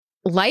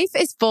Life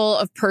is full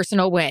of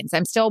personal wins.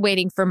 I'm still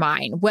waiting for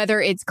mine.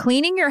 Whether it's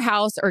cleaning your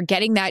house or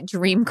getting that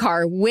dream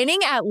car, winning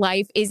at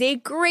life is a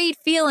great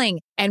feeling.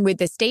 And with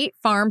the State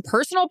Farm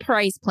Personal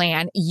Price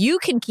Plan, you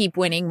can keep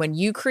winning when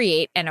you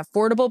create an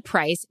affordable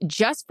price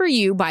just for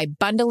you by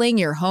bundling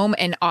your home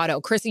and auto.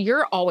 Krissy,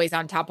 you're always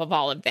on top of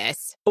all of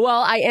this.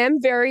 Well, I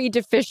am very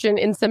deficient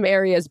in some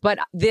areas, but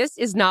this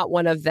is not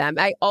one of them.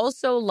 I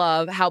also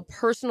love how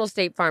personal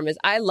State Farm is.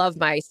 I love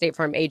my State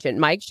Farm agent,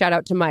 Mike. Shout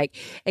out to Mike.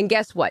 And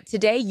guess what?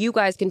 Today, you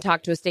guys can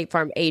talk to a State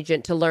Farm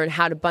agent to learn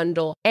how to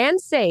bundle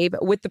and save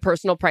with the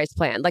Personal Price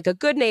Plan. Like a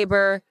good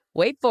neighbor,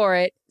 wait for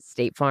it,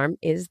 State Farm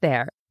is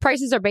there.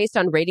 Prices are based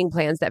on rating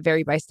plans that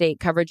vary by state.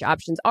 Coverage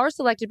options are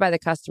selected by the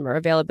customer.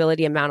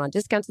 Availability, amount on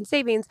discounts and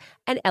savings,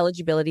 and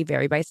eligibility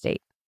vary by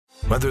state.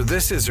 Whether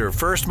this is her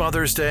first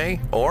Mother's Day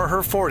or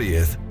her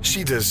 40th,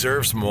 she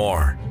deserves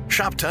more.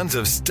 Shop tons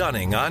of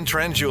stunning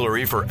on-trend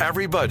jewelry for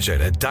every budget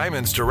at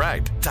Diamonds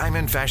Direct.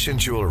 Diamond fashion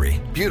jewelry,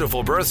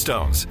 beautiful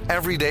birthstones,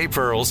 everyday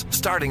pearls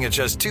starting at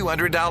just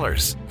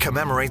 $200.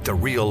 Commemorate the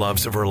real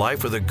loves of her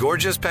life with a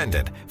gorgeous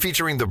pendant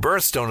featuring the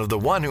birthstone of the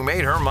one who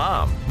made her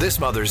mom. This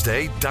Mother's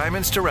Day,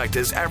 Diamonds Direct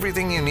is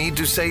everything you need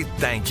to say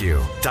thank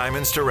you.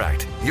 Diamonds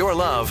Direct, your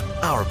love,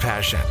 our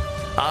passion.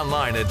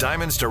 Online at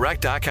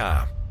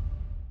diamondsdirect.com.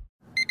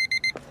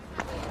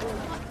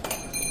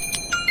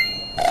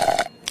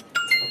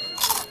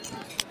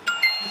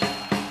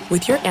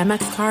 With your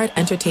Amex card,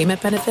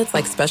 entertainment benefits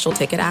like special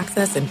ticket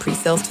access and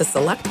pre-sales to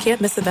select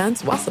can't-miss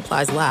events while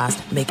supplies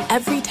last make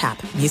every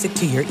tap music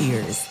to your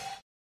ears.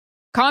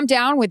 Calm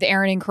Down with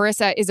Aaron and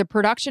Carissa is a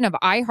production of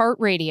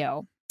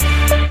iHeartRadio.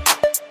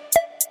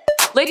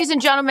 Ladies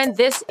and gentlemen,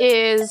 this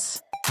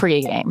is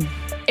pregame.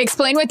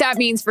 Explain what that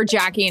means for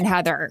Jackie and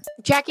Heather.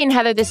 Jackie and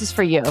Heather, this is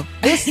for you.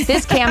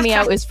 This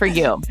cameo is for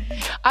you.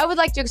 I would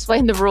like to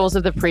explain the rules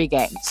of the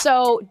pregame.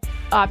 So,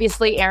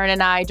 obviously, Aaron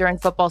and I, during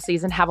football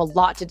season, have a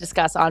lot to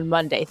discuss on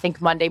Monday.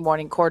 Think Monday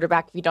Morning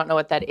Quarterback. If you don't know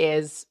what that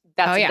is,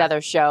 that's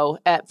another show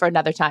for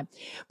another time.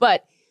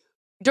 But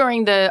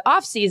during the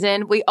off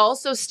season, we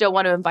also still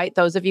want to invite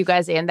those of you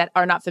guys in that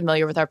are not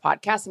familiar with our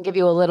podcast and give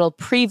you a little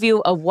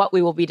preview of what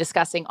we will be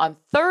discussing on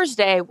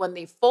Thursday when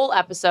the full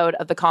episode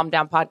of the Calm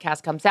Down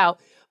podcast comes out.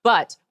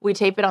 But we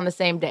tape it on the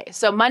same day.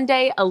 So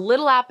Monday, a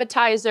little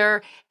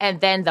appetizer, and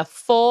then the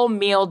full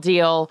meal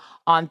deal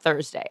on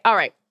Thursday. All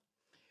right.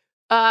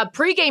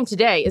 Pre-game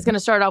today is going to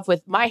start off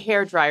with my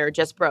hairdryer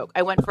just broke.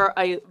 I went for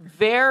a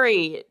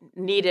very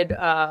needed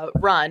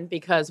run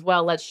because,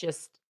 well, let's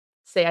just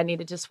say I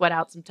needed to sweat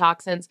out some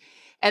toxins.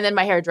 And then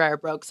my hairdryer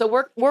broke.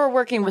 So we're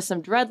working with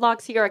some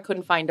dreadlocks here. I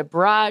couldn't find a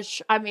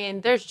brush. I mean,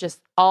 there's just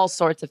all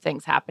sorts of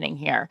things happening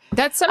here.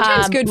 That's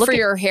sometimes good for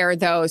your hair,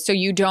 though, so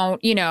you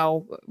don't,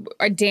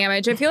 a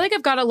damage. I feel like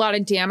I've got a lot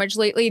of damage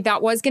lately.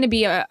 That was going to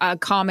be a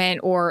comment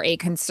or a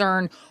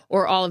concern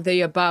or all of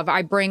the above.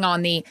 I bring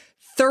on the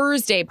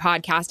Thursday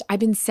podcast. I've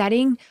been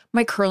setting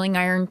my curling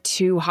iron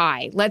too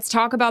high. Let's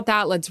talk about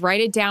that. Let's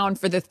write it down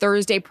for the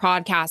Thursday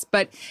podcast.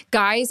 But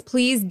guys,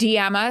 please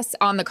DM us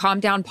on the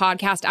Calm Down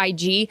Podcast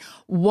IG.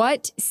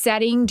 What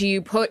setting do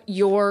you put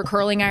your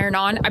curling iron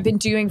on? I've been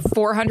doing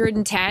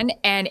 410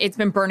 and it's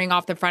been burning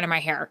off the front of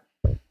my hair.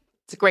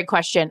 It's a great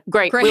question.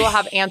 Great. We will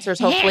have answers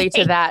hopefully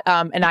to that.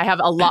 And I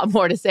have a lot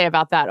more to say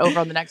about that over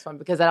on the next one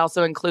because that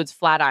also includes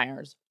flat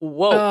irons.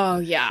 Whoa. Oh,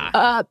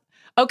 yeah.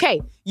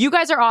 Okay, you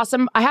guys are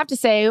awesome. I have to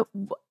say,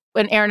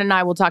 and Aaron and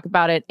I will talk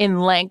about it in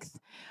length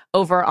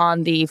over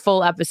on the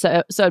full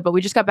episode, but we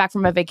just got back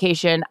from a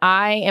vacation.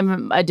 I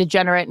am a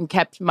degenerate and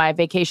kept my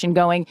vacation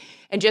going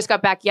and just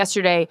got back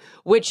yesterday,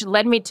 which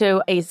led me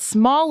to a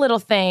small little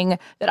thing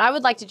that I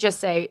would like to just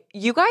say.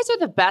 You guys are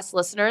the best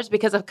listeners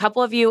because a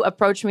couple of you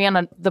approached me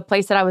on the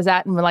place that I was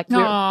at and were like,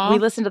 we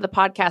listen to the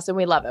podcast and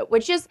we love it,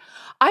 which is,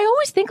 I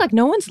always think like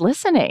no one's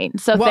listening.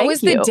 So what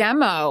was the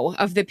demo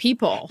of the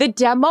people? The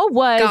demo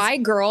was guy,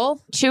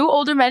 girl, two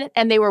older men,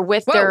 and they were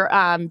with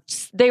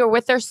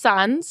their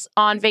sons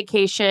on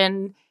vacation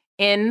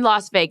in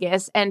Las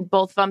Vegas, and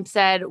both of them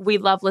said, we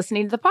love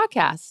listening to the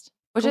podcast,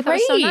 which I thought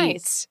was so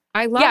nice.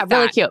 I love that. Yeah,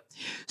 really cute.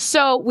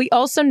 So we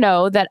also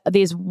know that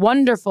these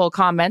wonderful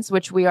comments,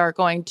 which we are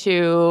going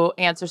to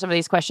answer some of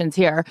these questions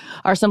here,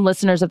 are some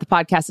listeners of the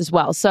podcast as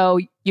well. So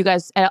you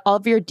guys, all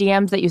of your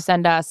DMs that you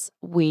send us,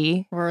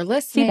 we're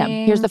listening. See them.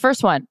 Here's the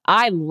first one.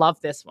 I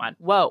love this one.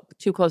 Whoa,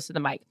 too close to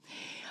the mic.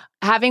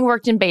 Having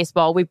worked in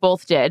baseball, we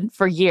both did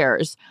for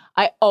years.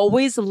 I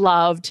always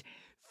loved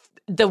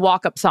the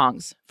walk-up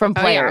songs from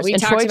players. We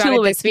talked about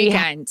it this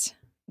weekend.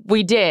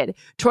 We did.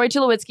 Troy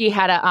Tulowitzki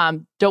had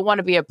a don't want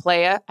to be a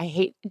playa.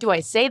 Do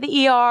I say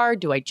the ER?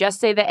 Do I just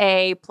say the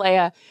A?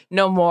 Playa,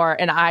 no more.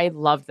 And I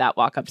loved that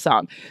walk-up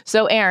song.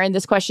 So Aaron,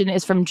 this question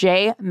is from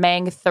J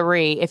Mang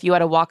 3. If you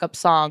had a walk-up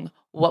song,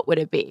 what would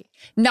it be?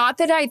 Not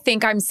that I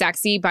think I'm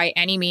sexy by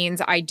any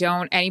means. I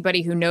don't.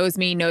 Anybody who knows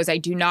me knows I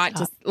do not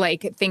just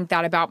like think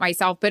that about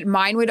myself. But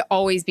mine would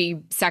always be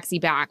Sexy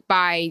Back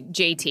by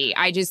JT.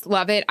 I just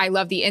love it. I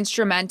love the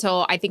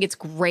instrumental. I think it's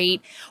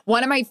great.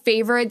 One of my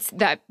favorites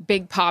that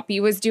Big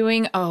Papi was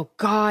doing. Oh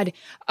God.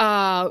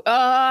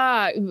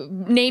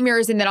 Name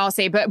yours and then I'll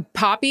say. But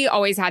Papi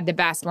always had the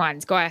best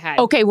ones. Go ahead.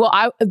 Okay.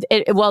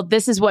 Well,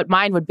 this is what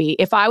mine would be.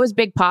 If I was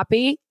Big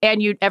Papi,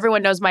 and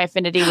everyone knows my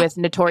affinity with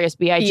Notorious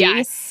B.I.G.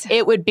 Yes.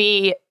 It would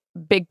be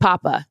Big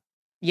Papa.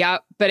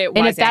 Yep, but it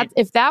wasn't. And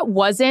if that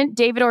wasn't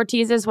David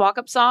Ortiz's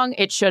walk-up song,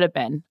 it should have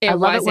been. I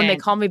love it when they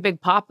call me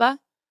Big Papa.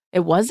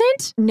 It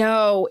wasn't?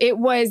 No, it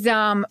was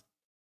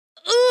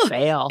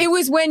fail. It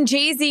was when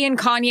Jay-Z and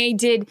Kanye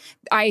did.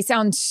 I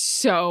sound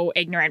so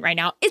ignorant right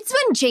now. It's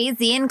when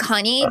Jay-Z and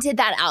Kanye did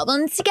that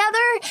album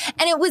together,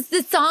 and it was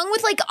the song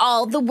with like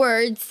all the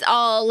words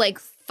all like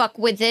fuck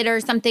with it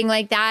or something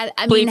like that.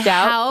 I mean,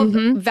 how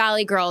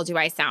Valley Girl do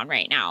I sound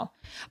right now?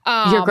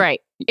 You're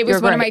great. It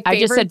was one of my favorites. I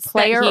just said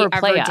player or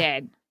playa.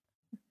 Did.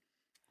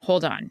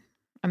 Hold on.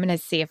 I'm going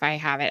to see if I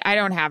have it. I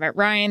don't have it.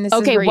 Ryan, this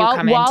is where you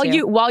come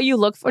into. While you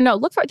look for,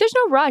 there's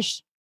no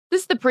rush.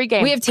 This is the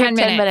pregame. We have 10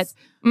 minutes.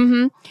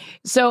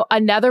 So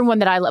another one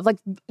that I love, like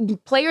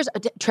players,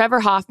 Trevor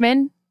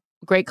Hoffman,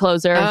 great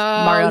closer.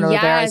 Mariano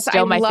Rivera is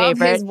still my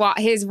favorite.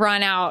 His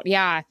run out.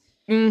 Yeah.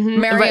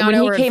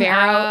 Mariano Rivera. Came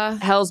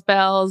out, Hell's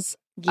Bells.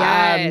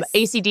 Yes.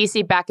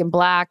 AC/DC, Back in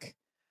Black.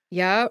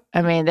 Yep.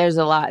 I mean, there's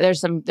a lot. There's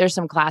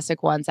some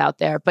classic ones out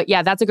there. But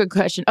yeah, that's a good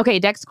question. Okay,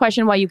 next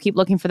question while you keep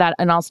looking for that,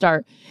 and I'll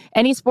start.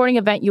 Any sporting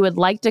event you would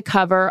like to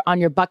cover on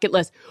your bucket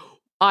list?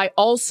 I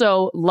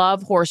also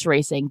love horse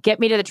racing. Get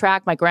me to the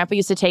track. My grandpa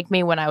used to take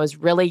me when I was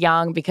really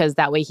young because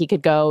that way he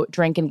could go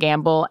drink and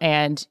gamble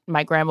and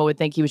my grandma would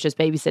think he was just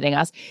babysitting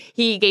us.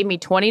 He gave me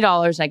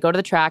 $20 and I'd go to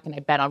the track and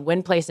I'd bet on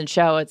win, place, and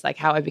show. It's like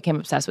how I became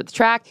obsessed with the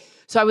track.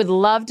 So I would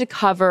love to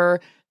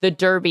cover the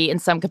Derby in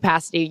some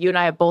capacity. You and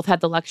I have both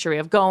had the luxury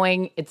of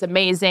going. It's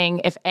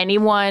amazing. If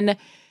anyone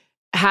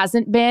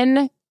hasn't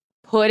been,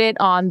 put it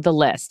on the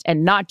list,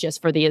 and not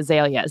just for the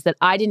azaleas that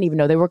I didn't even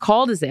know they were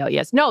called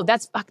azaleas. No,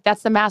 that's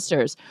the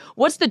Masters.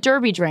 What's the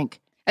Derby drink?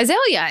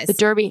 Azaleas. The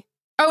Derby.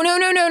 Oh,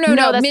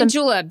 no. Mint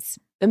juleps.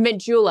 The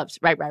mint juleps.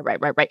 Right.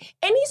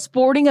 Any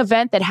sporting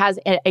event that has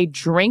a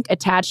drink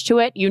attached to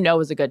it,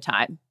 is a good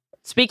time.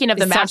 Speaking of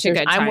the Masters,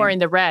 I'm wearing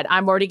the red.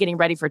 I'm already getting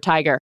ready for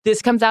Tiger.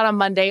 This comes out on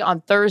Monday. On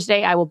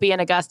Thursday, I will be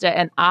in Augusta,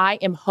 and I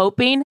am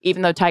hoping,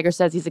 even though Tiger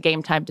says he's a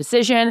game time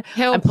decision,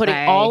 I'm putting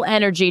all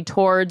energy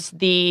towards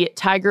the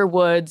Tiger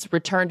Woods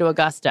return to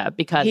Augusta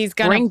because he's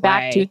gonna bring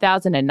back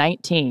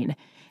 2019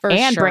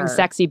 bring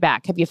Sexy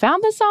back. Have you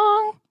found the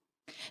song?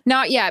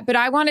 Not yet, but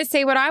I want to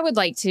say what I would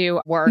like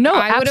to work. No,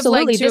 I would absolutely.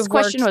 Have liked to this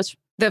question was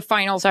the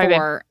final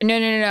four. Babe.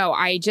 No.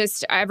 I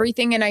just,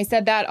 everything, and I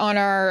said that on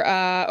our,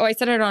 I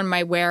said it on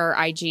my Wear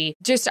IG.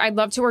 Just, I'd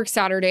love to work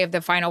Saturday of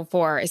the final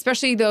four,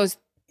 especially those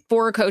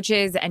 4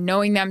 coaches and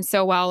knowing them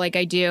so well like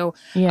I do.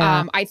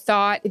 Yeah. I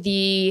thought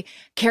the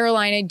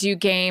Carolina Duke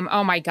game,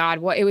 oh my God,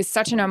 it was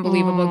such an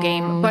unbelievable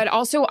game. But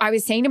also I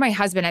was saying to my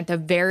husband at the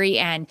very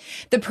end,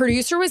 the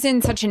producer was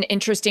in such an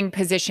interesting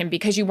position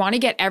because you want to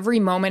get every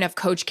moment of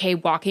Coach K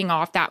walking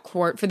off that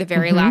court for the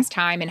very last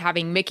time and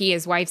having Mickey,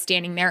 his wife,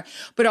 standing there,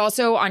 but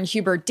also on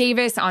Hubert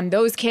Davis, on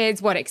those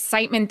kids, what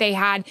excitement they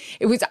had.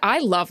 I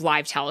love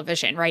live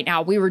television right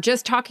now. We were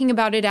just talking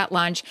about it at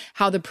lunch,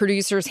 how the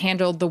producers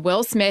handled the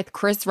Will Smith,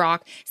 Chris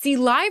Rock. See,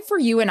 live for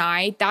you and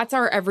I, that's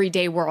our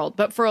everyday world.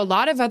 But for a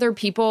lot of other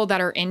people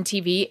that are in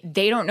TV,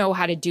 they don't know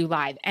how to do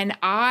live. And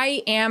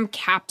I am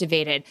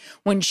captivated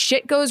when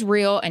shit goes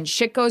real and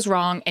shit goes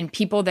wrong and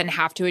people then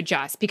have to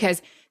adjust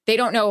because they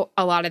don't know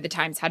a lot of the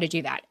times how to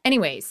do that.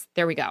 Anyways,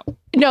 there we go.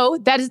 No,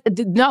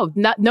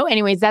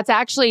 anyways, that's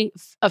actually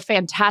a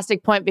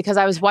fantastic point because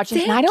I was watching,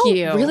 and I don't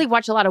really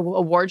watch a lot of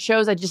award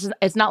shows.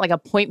 It's not like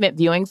appointment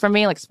viewing for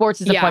me. Like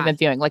sports is appointment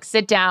viewing. Like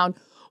sit down,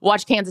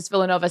 watch Kansas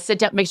Villanova, sit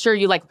down, make sure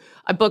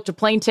I booked a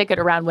plane ticket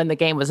around when the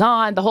game was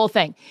on, the whole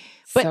thing.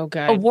 But so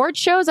good. Award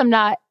shows, I'm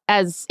not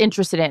as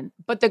interested in.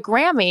 But the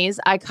Grammys,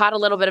 I caught a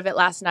little bit of it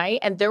last night,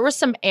 and there was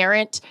some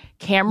errant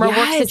camera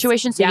work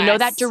situations. So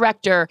that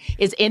director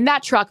is in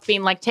that truck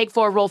being like, take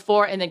 4, roll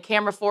 4, and then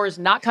camera 4 is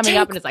not coming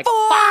up, and it's like,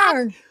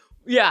 4!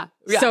 Yeah.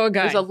 So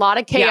good. There's a lot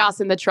of chaos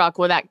in the truck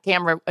where that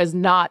camera is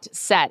not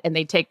set, and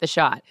they take the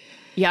shot.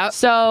 Yeah.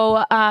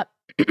 So,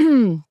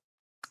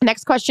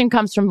 next question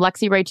comes from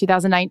Lexi Ray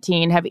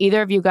 2019. Have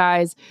either of you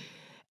guys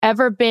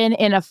ever been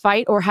in a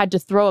fight or had to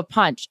throw a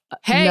punch?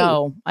 Hey.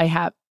 No, I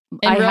have.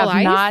 I have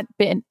life? Not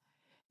been.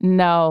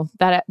 No,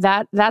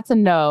 that's a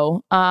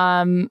no.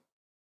 I'm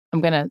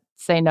gonna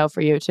say no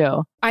for you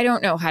too. I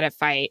don't know how to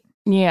fight.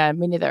 Yeah,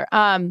 me neither.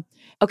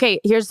 Okay,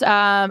 here's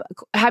have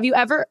you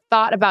ever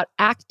thought about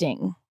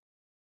acting?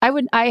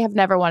 I have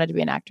never wanted to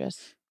be an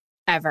actress.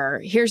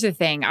 ever. Here's the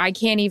thing. I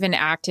can't even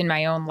act in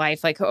my own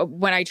life. Like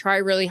when I try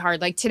really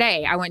hard, like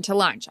today I went to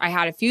lunch. I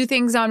had a few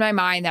things on my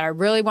mind that I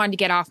really wanted to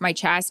get off my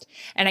chest.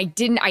 And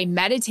I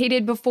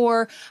meditated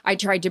before. I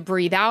tried to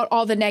breathe out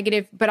all the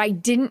negative, but I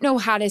didn't know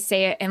how to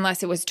say it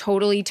unless it was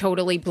totally,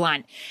 totally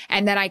blunt.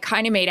 And then I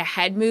kind of made a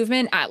head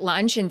movement at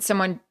lunch and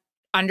someone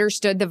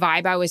understood the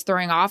vibe I was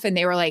throwing off. And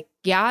they were like,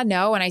 yeah,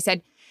 no. And I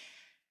said,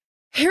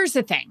 here's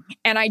the thing.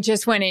 And I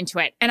just went into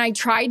it and I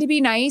tried to be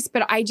nice,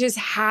 but I just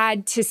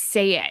had to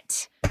say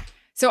it.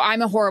 So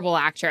I'm a horrible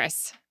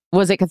actress.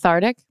 Was it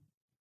cathartic?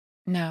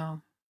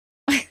 No.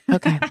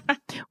 Okay.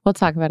 We'll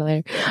talk about it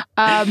later.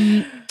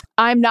 I'm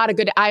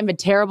a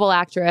terrible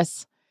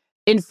actress.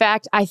 In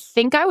fact, I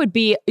think I would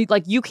be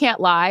like, you can't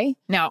lie.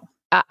 No.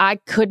 I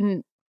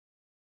can't,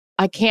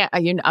 I can't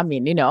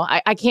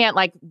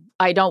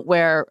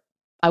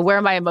I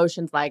wear my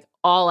emotions like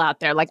all out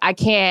there. Like I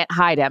can't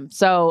hide them.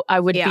 So I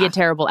would be a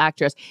terrible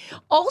actress.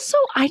 Also,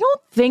 I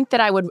don't think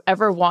that I would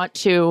ever want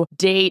to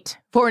date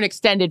for an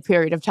extended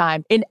period of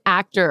time an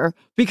actor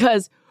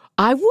because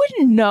I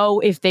wouldn't know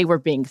if they were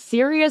being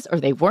serious or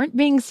they weren't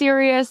being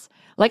serious.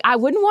 Like I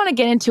wouldn't want to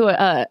get into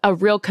a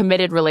real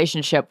committed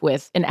relationship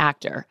with an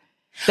actor.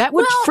 That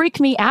would freak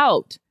me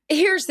out.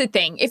 Here's the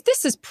thing. If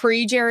this is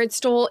pre-Jared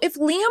Stoll, if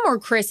Liam or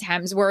Chris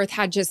Hemsworth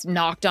had just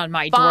knocked on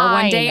my door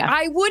one day,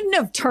 I wouldn't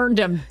have turned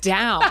him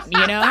down,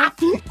 you know?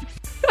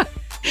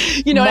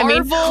 You know what I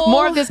mean?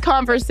 More of this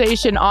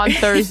conversation on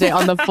Thursday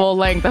on the full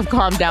length of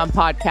Calm Down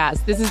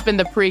podcast. This has been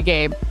the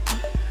pregame.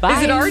 Bye.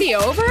 Is it already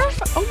over?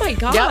 Oh my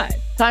God. Yep.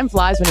 Time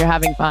flies when you're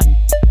having fun.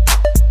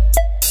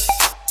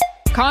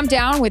 Calm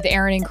Down with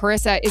Aaron and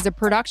Carissa is a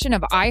production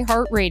of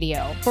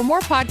iHeartRadio. For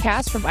more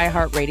podcasts from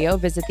iHeartRadio,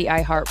 visit the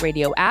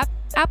iHeartRadio app,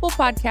 Apple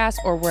Podcasts,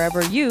 or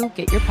wherever you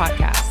get your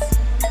podcasts.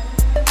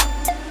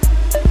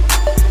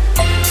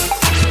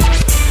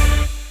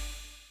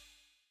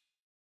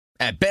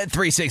 At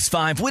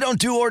Bet365, we don't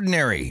do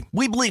ordinary.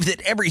 We believe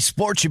that every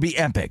sport should be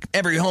epic.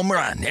 Every home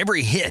run,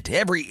 every hit,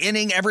 every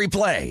inning, every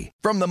play.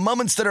 From the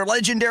moments that are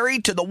legendary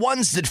to the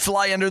ones that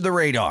fly under the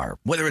radar.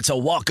 Whether it's a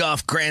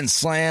walk-off grand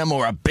slam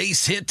or a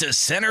base hit to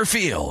center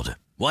field.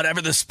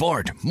 Whatever the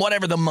sport,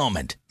 whatever the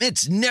moment.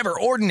 It's never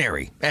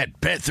ordinary at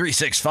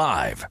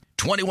Bet365.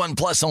 21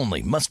 plus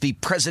only. Must be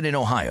present in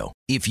Ohio.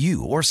 If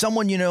you or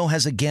someone you know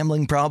has a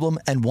gambling problem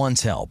and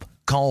wants help,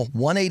 call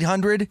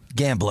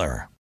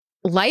 1-800-GAMBLER.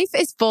 Life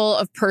is full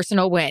of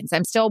personal wins.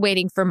 I'm still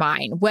waiting for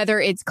mine.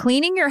 Whether it's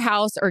cleaning your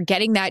house or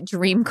getting that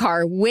dream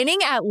car, winning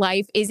at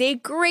life is a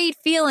great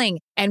feeling.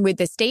 And with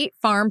the State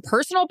Farm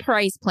Personal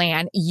Price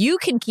Plan, you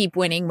can keep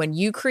winning when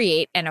you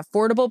create an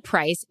affordable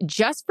price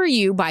just for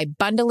you by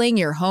bundling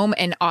your home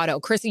and auto.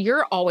 Krista,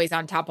 you're always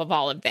on top of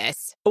all of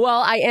this.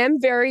 Well, I am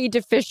very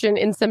deficient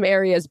in some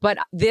areas, but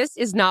this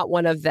is not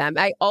one of them.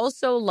 I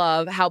also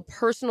love how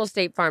personal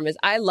State Farm is.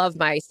 I love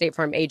my State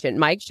Farm agent,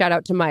 Mike. Shout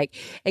out to Mike.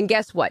 And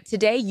guess what?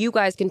 Today, you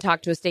guys can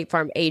talk to a State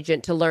Farm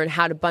agent to learn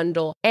how to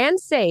bundle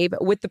and save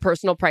with the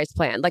Personal Price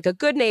Plan. Like a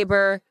good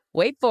neighbor,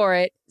 wait for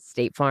it,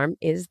 State Farm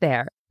is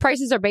there.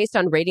 Prices are based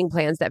on rating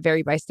plans that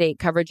vary by state.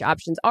 Coverage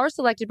options are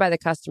selected by the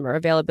customer.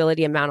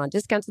 Availability, amount on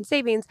discounts and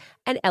savings,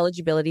 and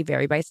eligibility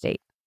vary by state.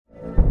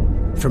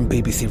 From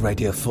BBC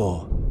Radio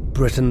 4,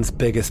 Britain's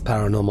biggest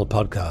paranormal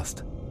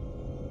podcast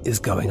is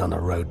going on a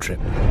road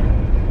trip.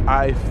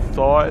 I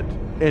thought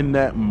in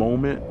that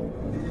moment,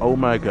 oh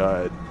my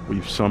God,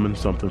 we've summoned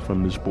something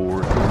from this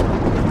board.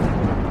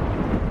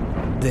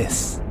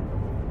 This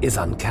is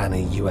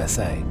Uncanny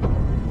USA.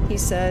 He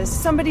says,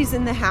 somebody's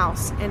in the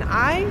house, and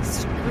I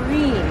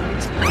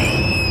screamed.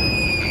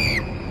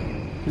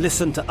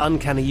 Listen to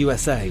Uncanny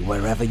USA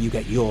wherever you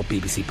get your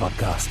BBC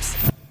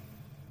podcasts,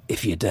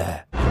 if you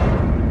dare.